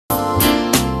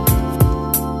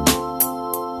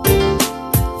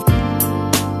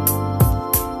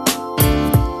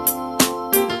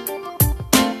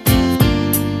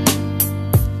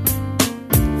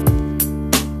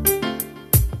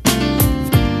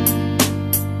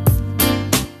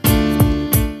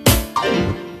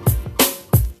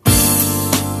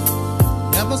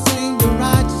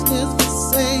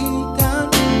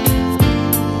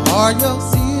will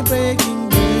see breaking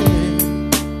day.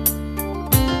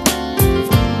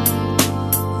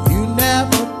 You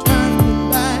never turn your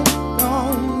back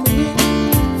on me.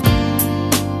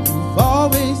 You've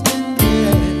always been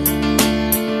there.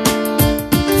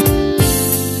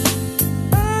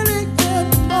 Early in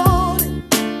the morning,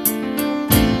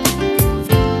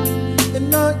 in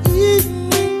the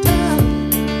evening time,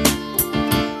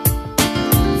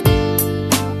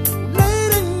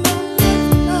 late in the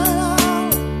midnight hour,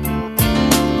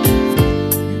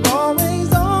 you're always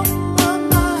on my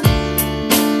mind.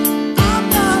 I'm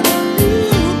not a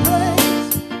new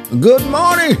place. Good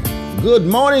morning. Good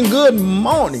morning. Good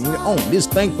morning. On this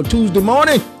Thankful Tuesday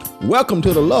morning, welcome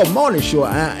to the Love Morning Show.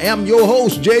 I am your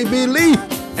host, J.B. Lee.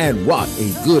 And what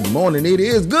a good morning it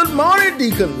is. Good morning,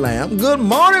 Deacon Lamb. Good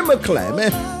morning,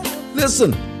 McClammy.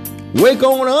 Listen, wake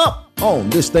on up on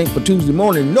this Thankful Tuesday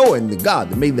morning, knowing the God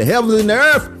that made the heavens and the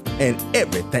earth and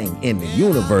everything in the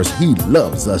universe. He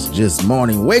loves us this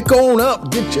morning. Wake on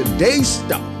up. Get your day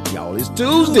started, y'all. It's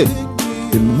Tuesday.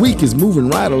 The week is moving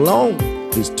right along.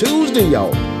 It's Tuesday,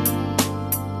 y'all.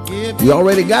 We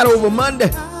already got over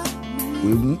Monday.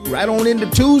 We're right on into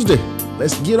Tuesday.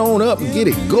 Let's get on up and get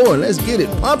it going. Let's get it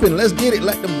pumping. Let's get it,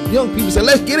 like the young people say,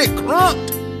 let's get it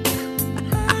crunked.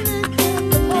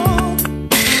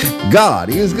 God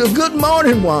is good. Good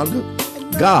morning, Wanda.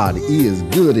 God is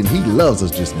good, and he loves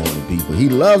us this morning, people. He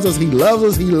loves us. He loves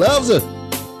us. He loves us.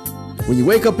 When you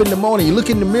wake up in the morning, you look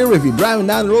in the mirror. If you're driving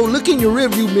down the road, look in your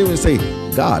rearview mirror and say,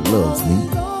 God loves me.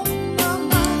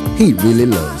 He really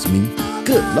loves me.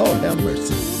 Good Lord, have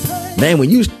mercy. Man, when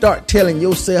you start telling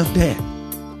yourself that,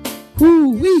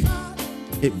 whoo-wee,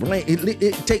 it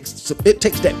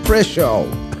takes that pressure off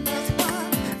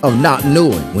of not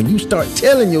knowing. When you start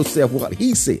telling yourself what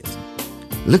he says,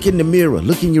 look in the mirror,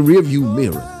 look in your rearview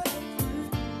mirror.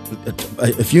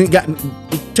 If you ain't got,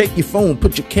 take your phone,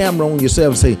 put your camera on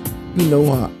yourself and say, you know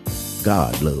what?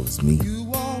 God loves me.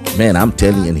 Man, I'm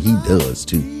telling you, and he does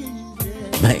too.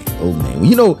 Man, oh man. Well,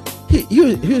 you know,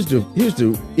 here's the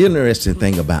interesting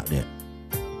thing about that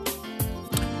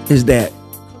is that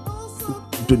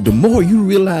the more you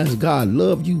realize God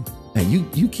loves you, and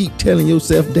you keep telling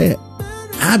yourself that,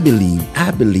 I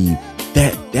believe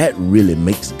that really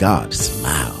makes God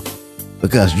smile,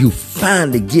 because you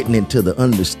finally getting into the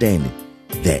understanding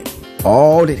that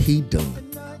all that he done,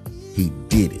 he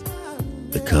did it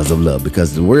because of love.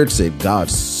 Because the word said God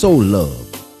so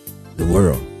loved the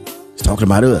world. It's talking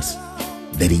about us,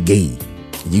 that he gave.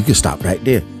 And you can stop right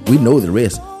there. We know the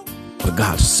rest. But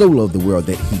God so loved the world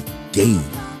that he gave.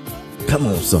 Come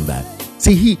on, somebody.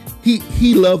 See,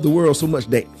 he loved the world so much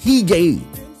that he gave.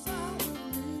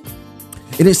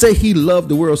 And it say he loved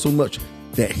the world so much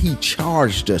that he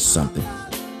charged us something.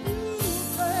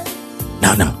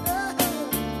 No.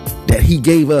 That he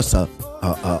gave us a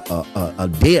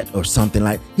debt or something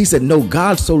like. He said, no,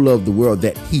 God so loved the world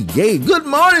that he gave. Good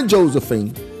morning,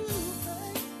 Josephine.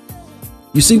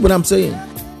 You see what I'm saying?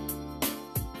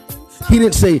 He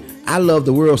didn't say, I love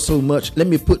the world so much, let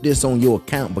me put this on your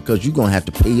account because you're going to have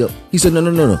to pay up. He said,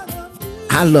 no.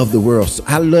 I love the world.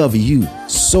 I love you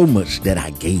so much that I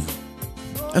gave.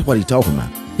 That's what he's talking about.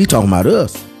 He's talking about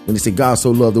us. When he said God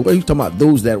so loved the world, he's talking about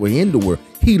those that were in the world.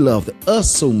 He loved us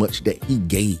so much that he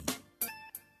gave.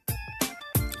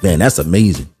 Man, that's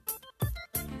amazing.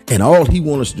 And all he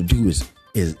wants us to do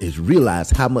is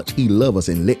realize how much he loves us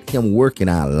and let him work in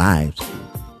our lives.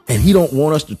 And he don't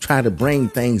want us to try to bring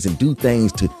things and do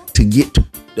things to get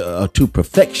to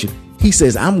perfection. He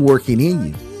says, I'm working in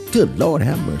you. Good Lord,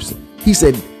 have mercy. He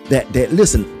said that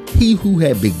listen, he who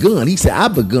had begun, he said, I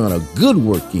begun a good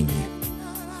work in you.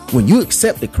 When you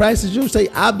accepted Christ as you say,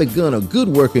 I begun a good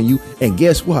work in you. And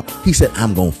guess what? He said,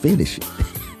 I'm going to finish it.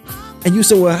 And you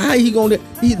say, well, how he going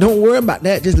to? Don't worry about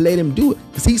that. Just let him do it.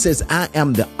 Because he says, I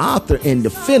am the author and the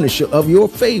finisher of your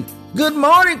faith. Good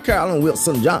morning, Carolyn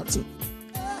Wilson Johnson.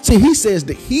 See, he says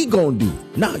that he going to do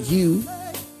it, not you.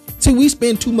 See, we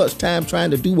spend too much time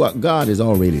trying to do what God has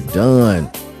already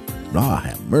done. Lord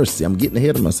have mercy. I'm getting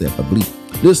ahead of myself, I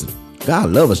believe. Listen,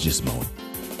 God loves us this morning.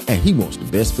 And he wants the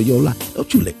best for your life.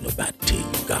 Don't you let nobody tell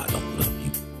you God don't love you.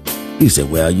 He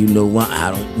said, well, you know what? I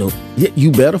don't know.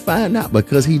 You better find out,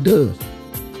 because he does.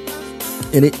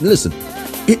 And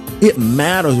it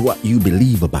matters what you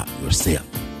believe about yourself.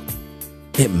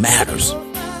 It matters.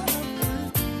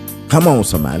 Come on,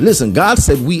 somebody. Listen, God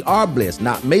said we are blessed.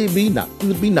 Not maybe, not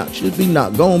could be, not should be,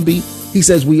 not gonna be. He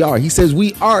says we are. He says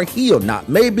we are healed. Not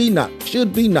maybe, not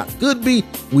should be, not could be.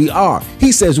 We are.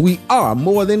 He says we are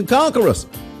more than conquerors.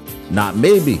 Not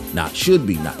maybe, not should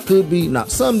be, not could be, not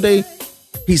someday.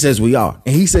 He says we are.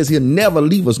 And he says he'll never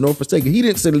leave us nor forsake us. He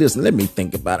didn't say, listen, let me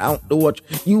think about it. I don't know what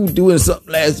you doing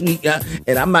something last week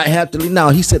and I might have to leave. No,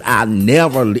 he said, I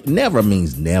never leave. Never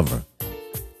means never.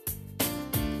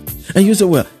 And you say,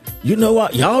 well, you know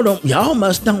what? Y'all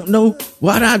must don't know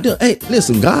what I do. Hey,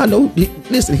 listen, God knows.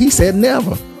 Listen, he said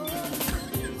never.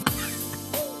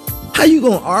 How you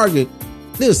going to argue?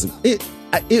 Listen,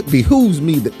 it behooves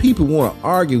me that people want to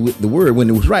argue with the word when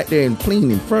it was right there and clean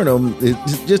in front of them.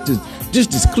 It's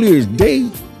just as clear as day.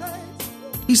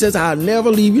 He says, I'll never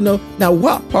leave you. Now,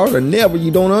 what part of never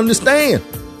you don't understand?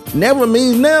 Never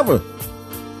means never.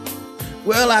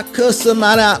 Well, I cussed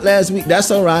somebody out last week.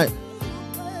 That's all right.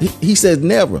 He says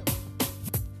never.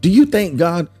 Do you think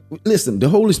God, listen, the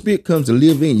Holy Spirit comes to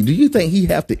live in you. Do you think he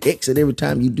have to exit every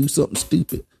time you do something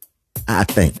stupid? I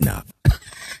think not.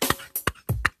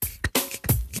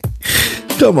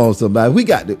 Come on, somebody. We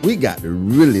got to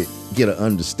really get an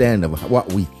understanding of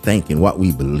what we think and what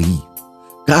we believe.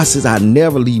 God says, I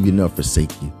never leave you nor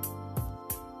forsake you.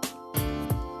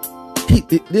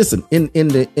 Listen,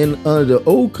 under the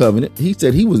old covenant, he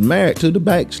said he was married to the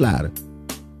backslider.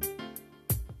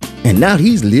 And now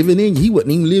he's living in you. He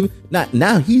wasn't even living.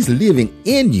 Now he's living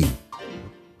in you.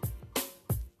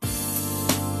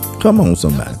 Come on,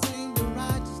 somebody.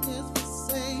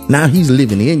 Now he's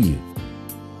living in you.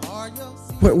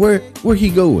 Where he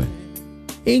going?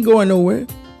 He ain't going nowhere.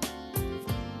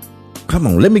 Come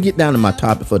on, let me get down to my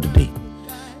topic for today.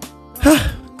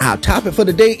 Our topic for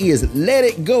today is let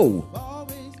it go.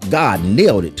 God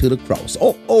nailed it to the cross.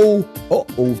 Oh.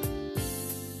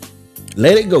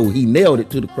 Let it go. He nailed it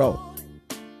to the cross.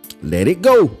 Let it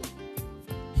go.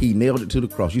 He nailed it to the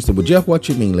cross. You said, well, Jeff, what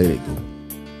you mean let it go?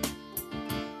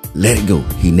 Let it go.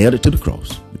 He nailed it to the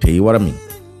cross. Let me tell you what I mean.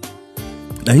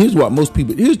 Now, here's what most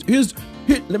people,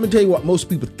 let me tell you what most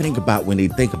people think about when they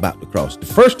think about the cross. The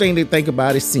first thing they think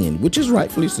about is sin, which is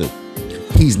rightfully so.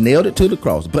 He's nailed it to the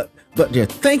cross, but their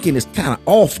thinking is kind of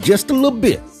off just a little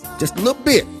bit. Just a little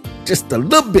bit. Just a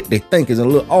little bit they think is a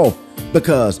little off,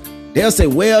 because they'll say,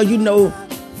 well, I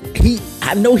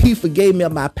know he forgave me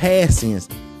of my past sins,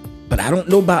 but I don't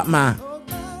know about my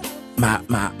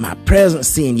present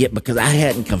sin yet because I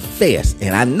hadn't confessed.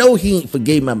 And I know he ain't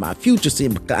forgave me of my future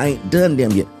sin because I ain't done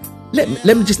them yet.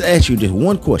 Let me just ask you just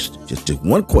one question. Just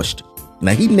one question.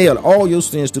 Now, he nailed all your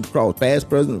sins to the cross, past,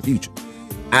 present, and future.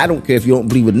 I don't care if you don't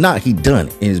believe it or not. He done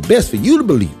it. And it's best for you to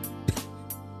believe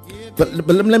it. But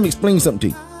let me explain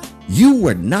something to you. You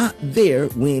were not there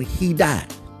when he died.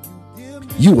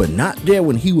 You were not there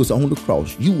when he was on the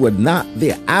cross. You were not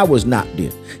there. I was not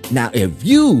there. Now,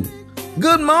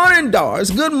 good morning, Doris.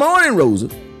 Good morning, Rosa.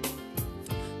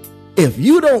 If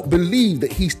you don't believe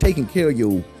that he's taking care of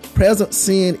your present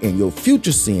sin and your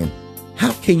future sin,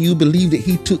 how can you believe that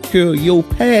he took care of your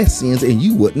past sins and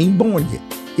you wasn't even born yet?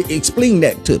 Explain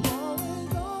that to me.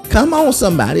 Come on,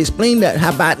 somebody. Explain that.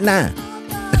 How about now?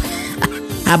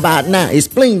 How about now?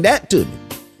 Explain that to me.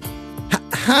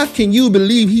 How can you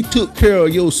believe he took care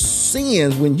of your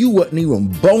sins when you wasn't even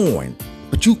born?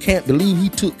 But you can't believe he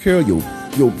took care of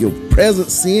your present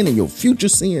sin and your future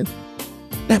sin?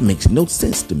 That makes no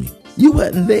sense to me. You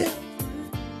wasn't there.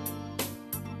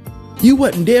 You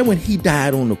wasn't there when he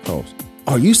died on the cross.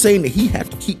 Are you saying that he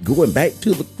had to keep going back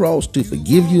to the cross to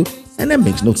forgive you? And that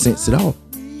makes no sense at all.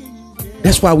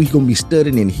 That's why we're going to be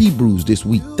studying in Hebrews this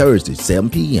week, Thursday, 7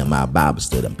 p.m. Our Bible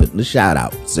study. I'm putting the shout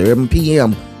out. 7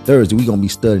 p.m. Thursday, we're going to be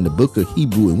studying the book of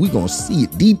Hebrew, and we're going to see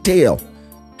it detailed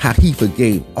how he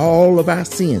forgave all of our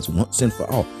sins once and for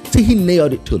all. See, he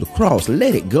nailed it to the cross.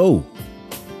 Let it go.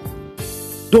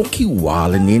 Don't keep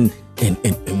wallowing in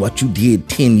and what you did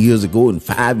 10 years ago and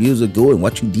 5 years ago and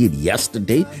what you did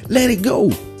yesterday. Let it go.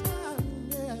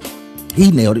 He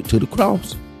nailed it to the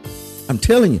cross. I'm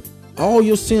telling you, all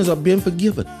your sins are being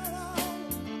forgiven.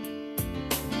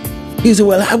 He said,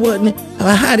 well, I wasn't.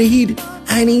 How did he?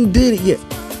 I ain't even did it yet.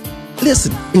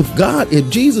 Listen, if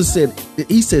Jesus said,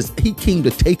 he says he came to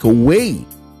take away.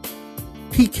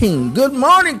 He came, good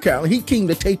morning, Carol. He came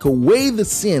to take away the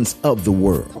sins of the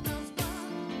world.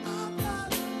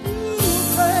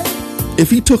 If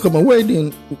he took them away,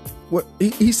 then what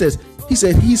he said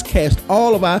he's cast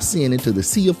all of our sin into the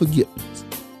sea of forgiveness.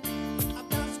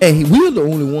 And we're the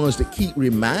only ones that keep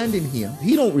reminding him.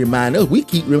 He don't remind us.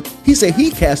 He said he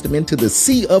cast them into the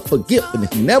sea of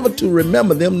forgiveness, never to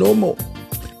remember them no more.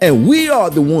 And we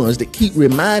are the ones that keep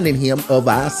reminding him of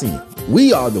our sin.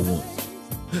 We are the ones.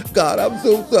 God, I'm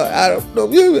so sorry. I don't know.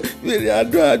 I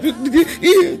tried.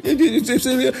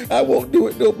 I won't do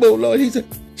it no more, Lord. He said,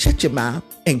 shut your mouth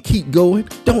and keep going.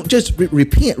 Don't just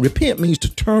repent. Repent means to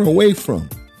turn away from.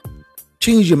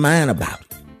 Change your mind about it.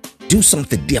 Do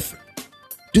something different.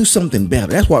 Do something better.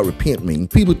 That's what repent means.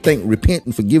 People think repent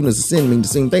and forgiveness of sin mean the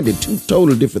same thing. They're two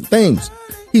totally different things.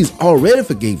 He's already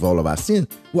forgave all of our sins.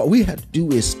 What we have to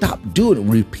do is stop doing it,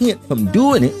 repent from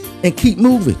doing it, and keep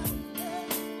moving.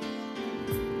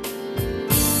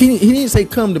 He didn't say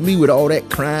come to me with all that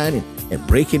crying and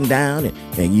breaking down.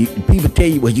 And people tell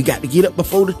you, well, you got to get up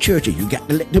before the church and you got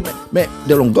to let them, man,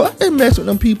 they don't go out there and mess with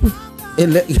them people.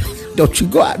 And don't you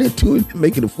go out there too and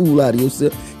making a fool out of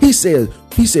yourself. He said,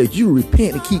 you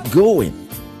repent and keep going.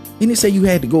 He didn't say you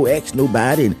had to go ask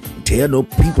nobody and tell no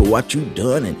people what you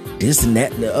done and this and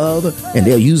that and the other. And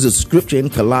they'll use a scripture in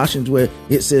Colossians where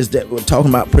it says that we're talking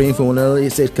about praying for one another.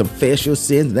 It says confess your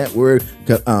sins. That word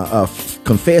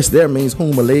confess there means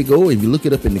homolego. If you look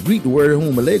it up in the Greek, the word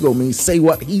homolego means say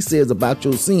what he says about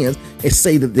your sins and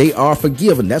say that they are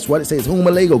forgiven. That's what it says,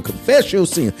 homolego. Confess your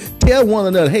sins. Tell one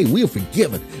another, hey, we're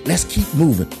forgiven. Let's keep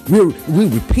moving. We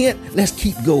repent. Let's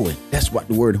keep going. That's what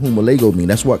the word homolego means.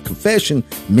 That's what confession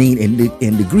means in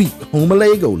the Greek.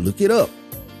 Homolego. Look it up.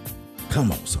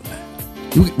 Come on, somebody.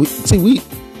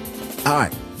 All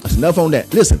right. That's enough on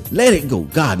that. Listen, let it go.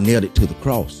 God nailed it to the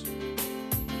cross.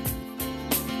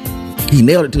 He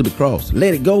nailed it to the cross.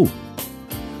 Let it go.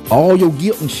 All your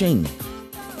guilt and shame.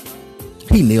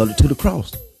 He nailed it to the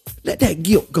cross. Let that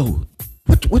guilt go.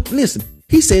 Listen,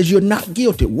 he says you're not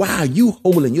guilty. Why are you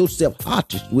holding yourself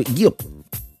hostage with guilt?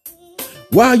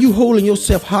 Why are you holding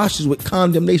yourself hostage with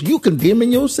condemnation? You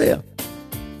condemning yourself.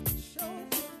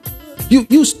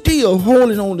 You still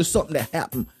holding on to something that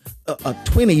happened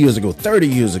 20 years ago, 30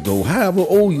 years ago, however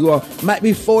old you are, might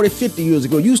be 40, 50 years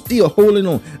ago. You still holding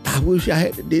on. I wish I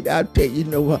had to did. I tell you, you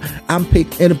know what? I'm paying.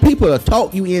 And the people that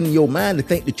talk you in your mind to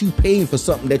think that you paying for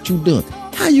something that you done.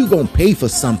 How you going to pay for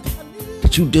something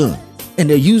that you done? And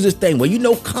they use this thing. Well, you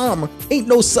know, karma ain't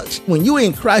no such. When you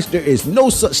in Christ, there is no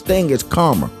such thing as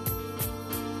karma.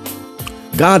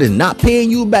 God is not paying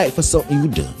you back for something you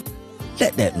done.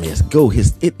 Let that mess go.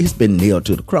 It's been nailed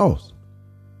to the cross.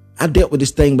 I dealt with this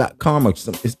thing about karma.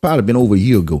 It's probably been over a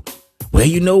year ago. Well,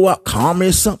 you know what? Karma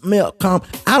is something else. Karma.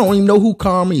 I don't even know who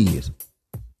karma is.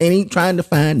 And ain't trying to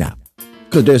find out.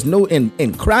 Because there's no,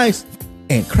 in Christ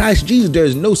Jesus,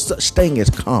 there's no such thing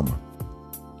as karma.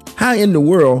 How in the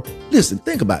world, listen,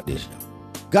 think about this.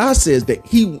 God says that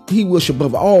he wish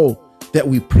above all that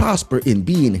we prosper in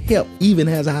being helped, even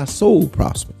as our soul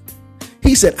prospers.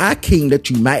 He said, I came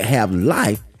that you might have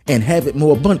life and have it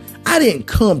more abundant. I didn't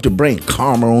come to bring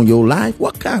karma on your life.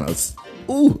 What kind of,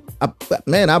 I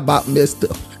about messed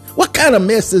up. What kind of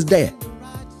mess is that?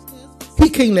 He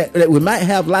came that we might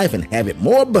have life and have it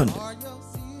more abundant.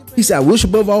 He said, I wish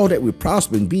above all that we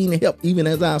prosper in being helped, even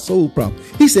as our soul prospers.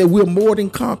 He said, we're more than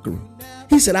conquerors.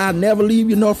 He said, I'll never leave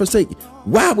you nor forsake you.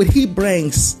 Why would he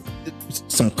bring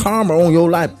some karma on your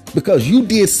life? Because you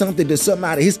did something to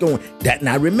somebody. He's going that.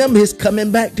 Now remember, he's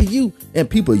coming back to you. And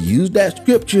people use that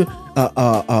scripture.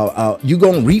 You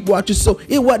gonna reap what you sow.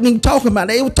 It wasn't even talking about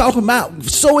that. It was talking about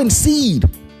sowing seed.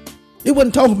 It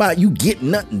wasn't talking about you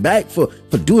getting nothing back for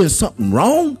doing something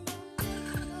wrong.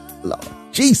 Lord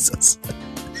Jesus.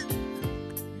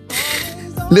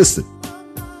 Listen,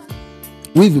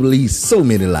 we've believed so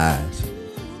many lies.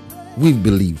 We've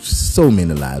believed so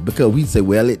many lies because we say,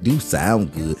 well, it do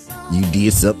sound good. You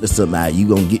did something to somebody, you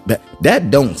gonna get back.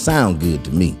 That don't sound good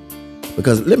to me.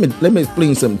 Because let me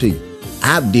explain something to you.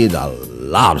 I did a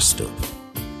lot of stuff.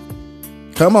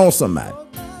 Come on, somebody.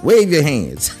 Wave your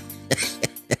hands.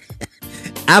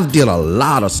 I've did a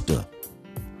lot of stuff.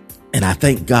 And I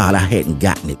thank God I hadn't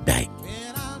gotten it back.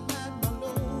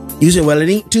 You say, well, it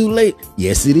ain't too late.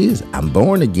 Yes, it is. I'm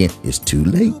born again. It's too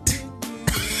late.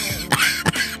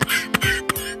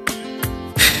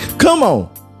 Come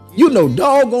on. You know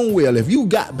doggone well if you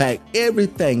got back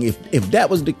everything, if that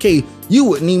was the case, you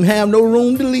wouldn't even have no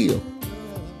room to live.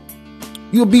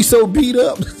 You'll be so beat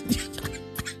up.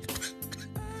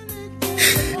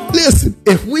 Listen,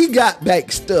 if we got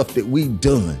back stuff that we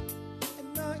done,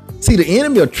 see, the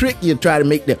enemy will trick you and try to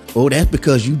make that, oh, that's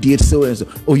because you did so and so.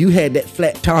 Or you had that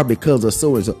flat tire because of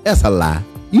so and so. That's a lie.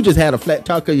 You just had a flat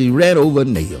tire because you ran over a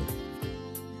nail.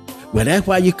 Well, that's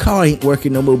why your car ain't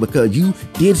working no more, because you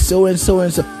did so and so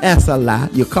and so. That's a lie.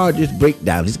 Your car just break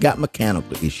down. It's got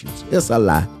mechanical issues. That's a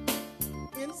lie.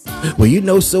 Well, you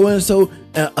know, so and so,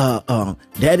 that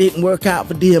didn't work out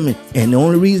for them, and the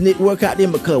only reason it worked out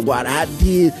them because what I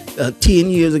did 10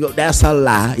 years ago. That's a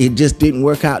lie. It just didn't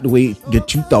work out the way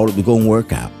that you thought it was gonna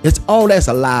work out. That's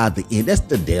a lie at the end. That's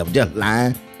the devil just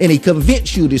lying, and he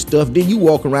convinced you this stuff. Then you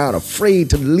walk around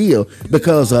afraid to live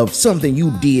because of something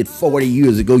you did 40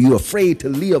 years ago. You're afraid to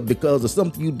live because of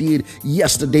something you did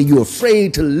yesterday. You're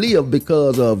afraid to live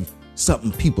because of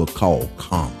something people call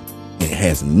karma. It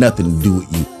has nothing to do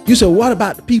with you. You say, what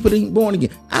about the people that ain't born again?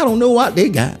 I don't know what they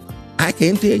got. I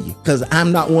can't tell you because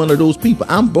I'm not one of those people.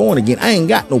 I'm born again. I ain't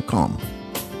got no karma.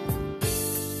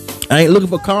 I ain't looking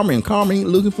for karma, and karma ain't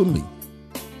looking for me.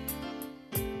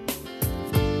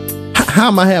 How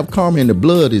am I have karma and the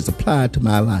blood is applied to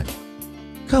my life?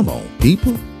 Come on,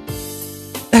 people.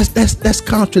 That's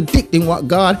contradicting what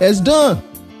God has done.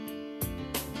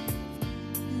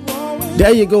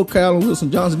 There you go, Carolyn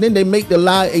Wilson Johnson. Then they make the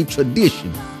lie a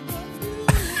tradition.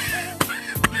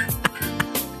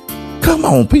 Come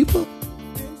on, people.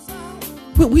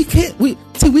 But we can't. We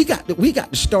got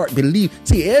to start believing.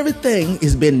 See, everything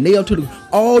has been nailed to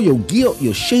all your guilt,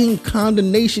 your shame,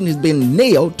 condemnation has been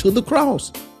nailed to the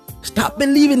cross. Stop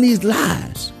believing these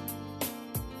lies.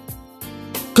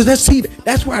 Because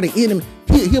that's why the enemy,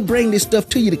 he'll bring this stuff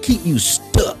to you to keep you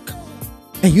stuck.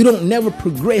 And you don't never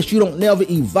progress. You don't never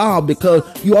evolve because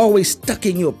you're always stuck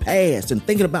in your past and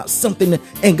thinking about something.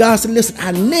 And God said, listen,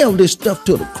 I nailed this stuff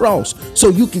to the cross so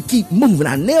you can keep moving.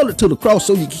 I nailed it to the cross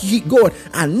so you can keep going.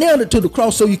 I nailed it to the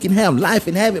cross so you can have life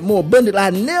and have it more abundantly. I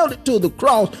nailed it to the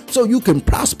cross so you can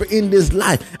prosper in this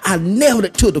life. I nailed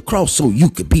it to the cross so you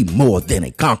could be more than a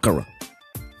conqueror.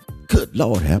 Good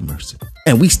Lord have mercy.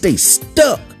 And we stay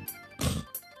stuck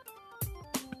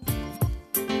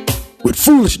with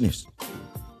foolishness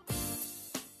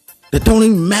that don't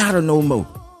even matter no more.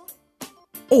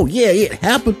 Oh yeah, it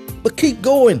happened, but keep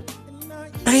going.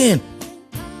 Man,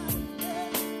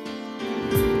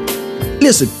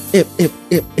 listen,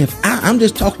 if I'm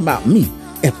just talking about me,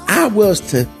 if I was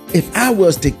to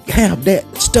have that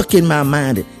stuck in my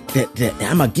mind that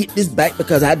I'm gonna get this back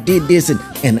because I did this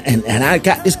and I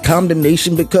got this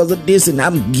condemnation because of this and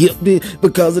I'm guilty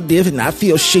because of this and I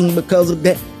feel shame because of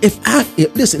that. If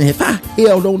I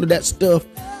held on to that stuff,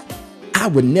 I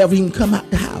would never even come out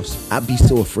the house. I'd be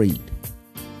so afraid.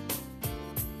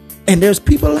 And there's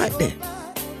people like that.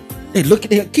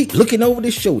 They keep looking over their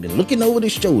shoulder,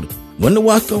 Wonder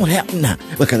what's going to happen now.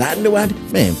 Because I know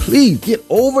man, please get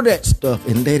over that stuff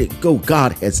and let it go.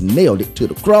 God has nailed it to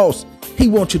the cross. He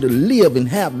wants you to live and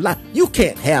have life. You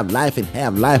can't have life and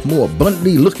have life more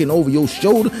abundantly looking over your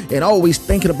shoulder and always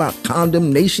thinking about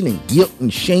condemnation and guilt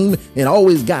and shame and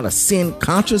always got a sin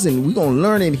conscience. And we're going to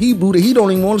learn in Hebrew that he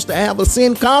don't even want us to have a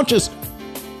sin conscience.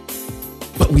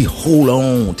 But we hold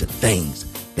on to things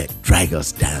that drag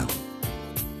us down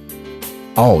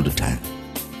all the time.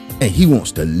 And he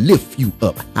wants to lift you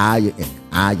up higher and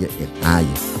higher and higher.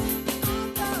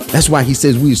 That's why he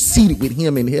says we're seated with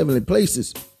him in heavenly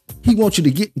places. He wants you to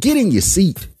get in your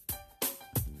seat.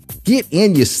 Get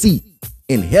in your seat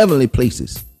in heavenly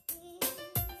places.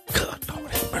 God,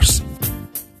 Lord have mercy.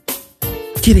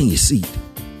 Get in your seat.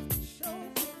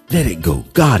 Let it go.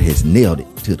 God has nailed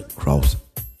it to the cross.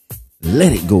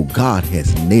 Let it go. God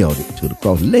has nailed it to the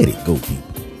cross. Let it go, people.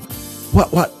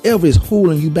 Whatever is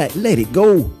holding you back, let it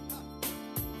go.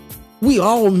 We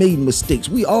all made mistakes.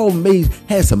 We all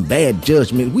had some bad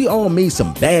judgment. We all made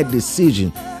some bad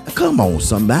decisions. Come on,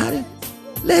 somebody.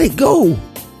 Let it go.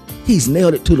 He's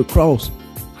nailed it to the cross.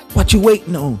 What you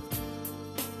waiting on?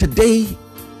 Today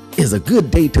is a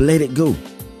good day to let it go.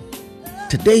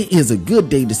 Today is a good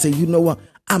day to say, you know what?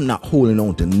 I'm not holding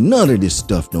on to none of this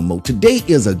stuff no more. Today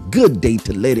is a good day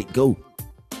to let it go.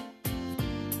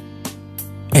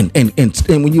 And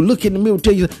when you look in the mirror,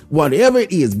 tell you whatever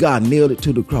it is, God nailed it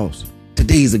to the cross.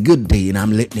 Today is a good day and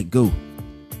I'm letting it go.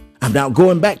 I'm now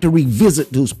going back to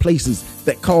revisit those places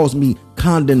that cause me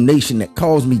condemnation, that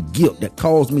cause me guilt, that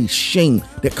cause me shame,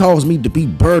 that cause me to be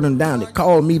burdened down, that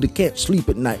cause me to can't sleep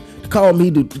at night, that cause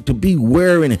me to be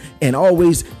wearing and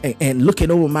always and looking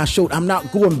over my shoulder. I'm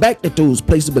not going back to those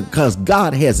places because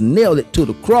God has nailed it to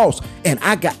the cross and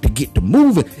I got to get to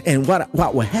moving. And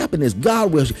what will happen is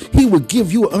he will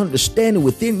give you an understanding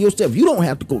within yourself. You don't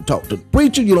have to go talk to the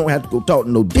preacher. You don't have to go talk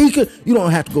to no deacon. You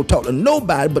don't have to go talk to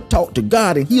nobody, but talk to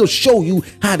God and he'll show you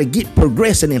how to get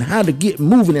progressing and how to get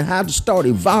moving and how to start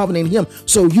evolving in him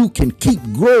so you can keep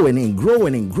growing and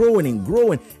growing and growing and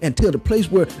growing until the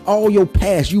place where all your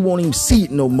past, you won't even see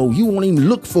it no more. You won't even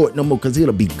look for it no more because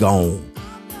it'll be gone.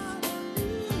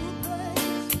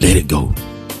 Let it go.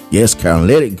 Yes, Carol,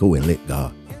 let it go and let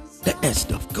God. Let that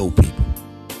stuff go, people.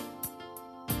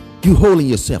 You holding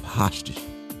yourself hostage.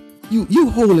 You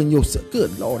holding yourself.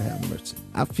 Good Lord have mercy.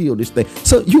 I feel this thing.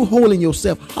 So you holding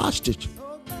yourself hostage.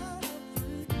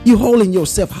 You holding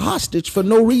yourself hostage for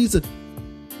no reason.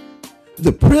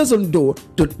 The prison door,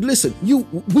 listen,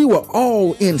 we were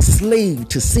all enslaved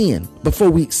to sin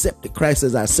before we accepted Christ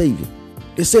as our Savior.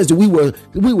 It says that we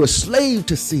were slave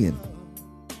to sin.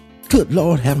 Good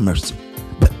Lord have mercy.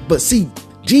 But see,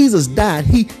 Jesus died.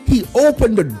 He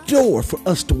opened the door for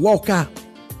us to walk out.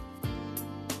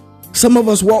 Some of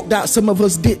us walked out, some of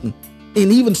us didn't.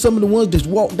 And even some of the ones that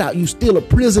walked out, you still a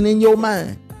prison in your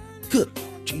mind. Good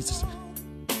Lord Jesus.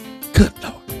 Good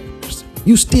Lord.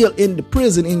 You still in the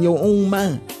prison in your own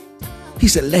mind. He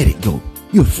said, let it go.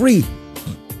 You're free.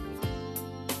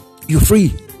 You're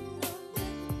free.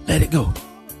 Let it go.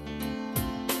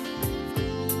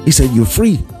 He said, you're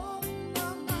free.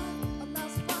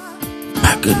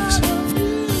 My goodness.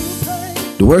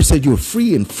 The word said you're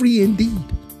free and free indeed.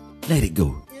 Let it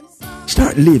go.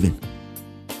 Start living.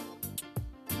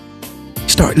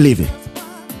 Start living.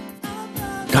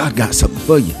 God got something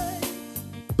for you.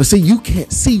 But see, you can't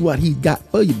see what he got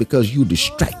for you because you're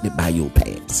distracted by your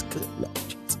past. Good Lord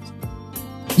Jesus.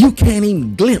 You can't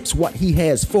even glimpse what he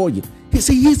has for you.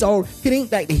 See, it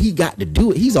ain't like that he got to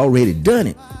do it. He's already done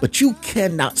it. But you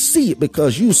cannot see it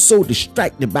because you're so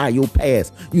distracted by your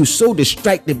past. You're so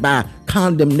distracted by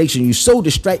condemnation. You're so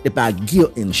distracted by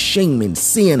guilt and shame and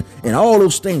sin and all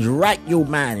those things. Rack your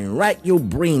mind and rack your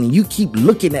brain. And you keep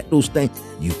looking at those things.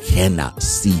 You cannot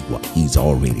see what he's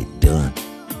already done.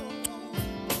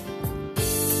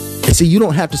 And see, you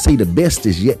don't have to say the best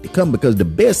is yet to come because the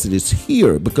best is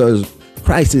here because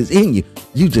Christ is in you.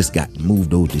 You just got to move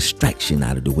those distractions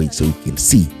out of the way so you can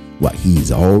see what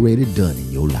he's already done in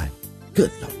your life.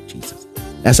 Good Lord Jesus.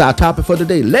 That's our topic for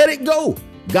today. Let it go.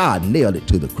 God nailed it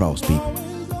to the cross, people.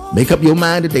 Make up your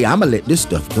mind today. I'm going to let this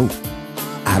stuff go.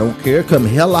 I don't care. Come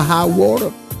hell or high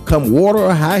water. Come water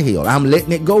or high hell. I'm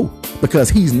letting it go because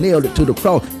he's nailed it to the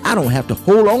cross. I don't have to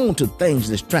hold on to things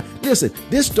that's trying. Listen,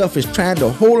 this stuff is trying to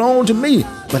hold on to me,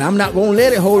 but I'm not going to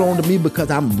let it hold on to me because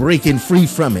I'm breaking free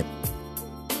from it.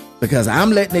 Because I'm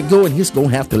letting it go and he's going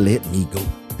to have to let me go.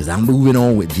 Because I'm moving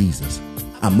on with Jesus.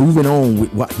 I'm moving on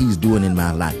with what he's doing in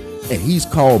my life. And he's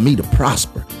called me to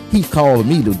prosper. He called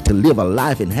me to live a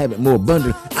life and have it more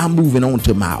abundant. I'm moving on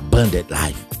to my abundant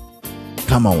life.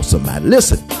 Come on, somebody.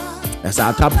 Listen, that's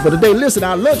our topic for today. Listen,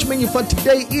 our lunch menu for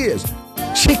today is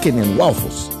chicken and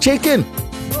waffles. Chicken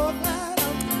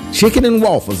and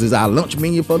waffles is our lunch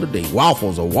menu for today.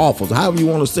 Waffles or waffles, however you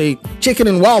want to say. Chicken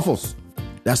and waffles.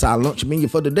 That's our lunch menu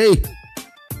for today.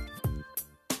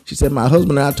 She said, my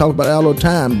husband and I talk about it all the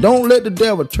time. Don't let the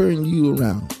devil turn you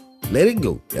around. Let it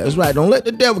go. That's right. Don't let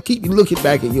the devil keep you looking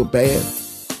back at your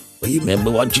past. Well, you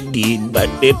remember what you did about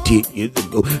that 10 years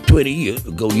ago, 20 years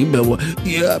ago. You remember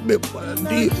I remember what I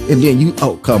did. And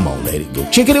then come on, let it go.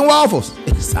 Chicken and waffles.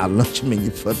 It's our lunch menu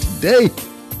for today.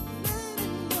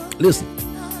 Listen,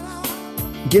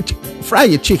 fry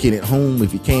your chicken at home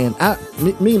if you can.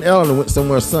 Me and Eleanor went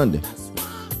somewhere Sunday.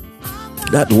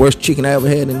 Got the worst chicken I ever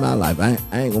had in my life. I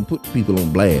ain't gonna put people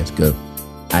on blast because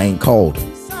I ain't called them.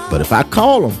 But if I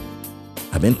call them,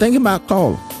 I've been thinking about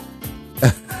calling.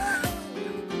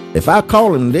 If I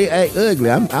call them and they act ugly,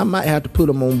 I might have to put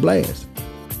them on blast.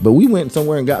 But we went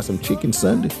somewhere and got some chicken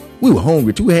Sunday. We were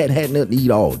hungry too. We hadn't had nothing to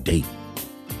eat all day.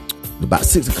 About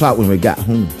 6 o'clock when we got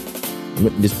home,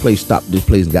 went to this place, stopped this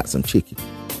place and got some chicken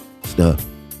stuff.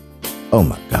 Oh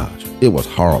my gosh, it was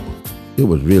horrible. It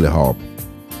was really horrible.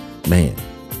 Man.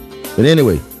 But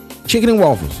anyway, chicken and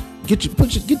waffles. Get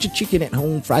your chicken at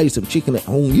home. Fry you some chicken at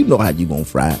home. You know how you gonna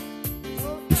fry it.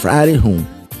 You fry it at home.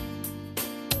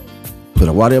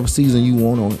 Put whatever season you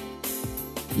want on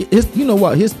it. You know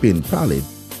what? It's been probably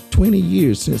 20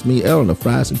 years since me and Eleanor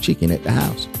fried some chicken at the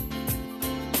house.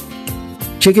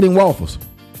 Chicken and waffles.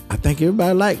 I think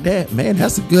everybody like that. Man,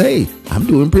 that's a good. Hey, I'm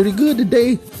doing pretty good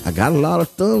today. I got a lot of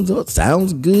thumbs up.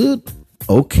 Sounds good.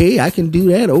 Okay, I can do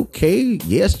that. Okay,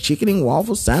 yes, chicken and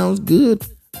waffles sounds good.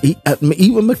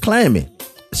 Even McClammy,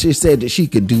 she said that she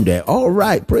could do that. All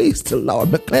right, praise the Lord.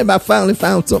 McClammy, I finally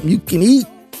found something you can eat.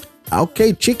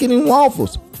 Okay, chicken and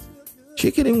waffles.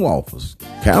 Chicken and waffles.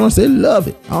 Carolyn said, love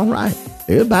it. All right,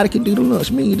 everybody can do the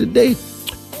lunch menu today.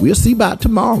 We'll see about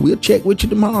tomorrow. We'll check with you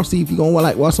tomorrow. See if you're going to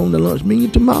like what's on the lunch menu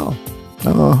tomorrow.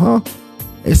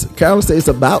 Carolyn said it's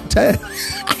about time.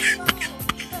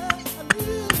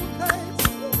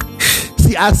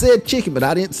 See, I said chicken, but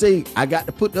I didn't say I got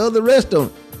to put the other rest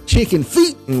on. Chicken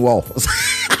feet and waffles.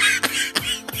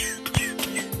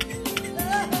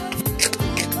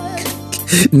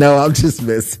 No, I'm just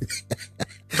messing.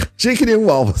 Chicken and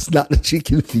waffles, not the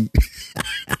chicken feet.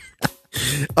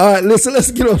 All right, listen,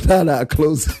 let's get on down to our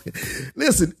closing.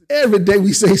 Listen, every day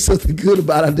we say something good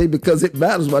about our day because it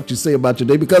matters what you say about your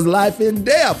day, because life and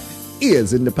death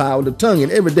is in the power of the tongue.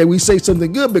 And every day we say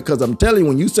something good, because I'm telling you,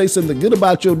 when you say something good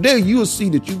about your day, you'll see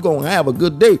that you're going to have a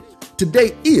good day.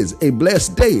 Today is a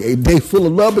blessed day, a day full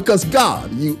of love because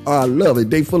God, you are love, a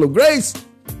day full of grace,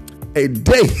 a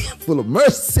day full of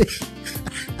mercy,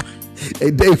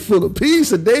 a day full of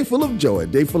peace, a day full of joy, a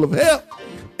day full of help,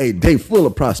 a day full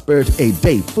of prosperity, a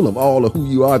day full of all of who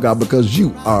you are, God, because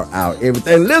you are our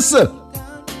everything. Listen,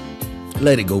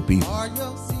 let it go, people.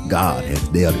 God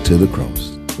has nailed it to the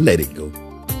cross. Let it go.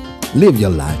 Live your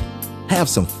life. Have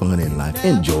some fun in life.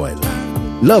 Enjoy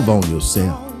life. Love on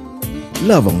yourself.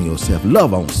 Love on yourself.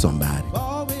 Love on somebody.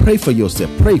 Pray for yourself.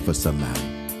 Pray for somebody.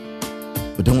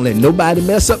 But don't let nobody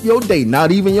mess up your day,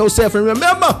 not even yourself. And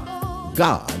remember,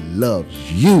 God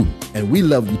loves you. And we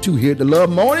love you too here at the Love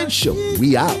Morning Show.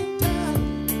 We out.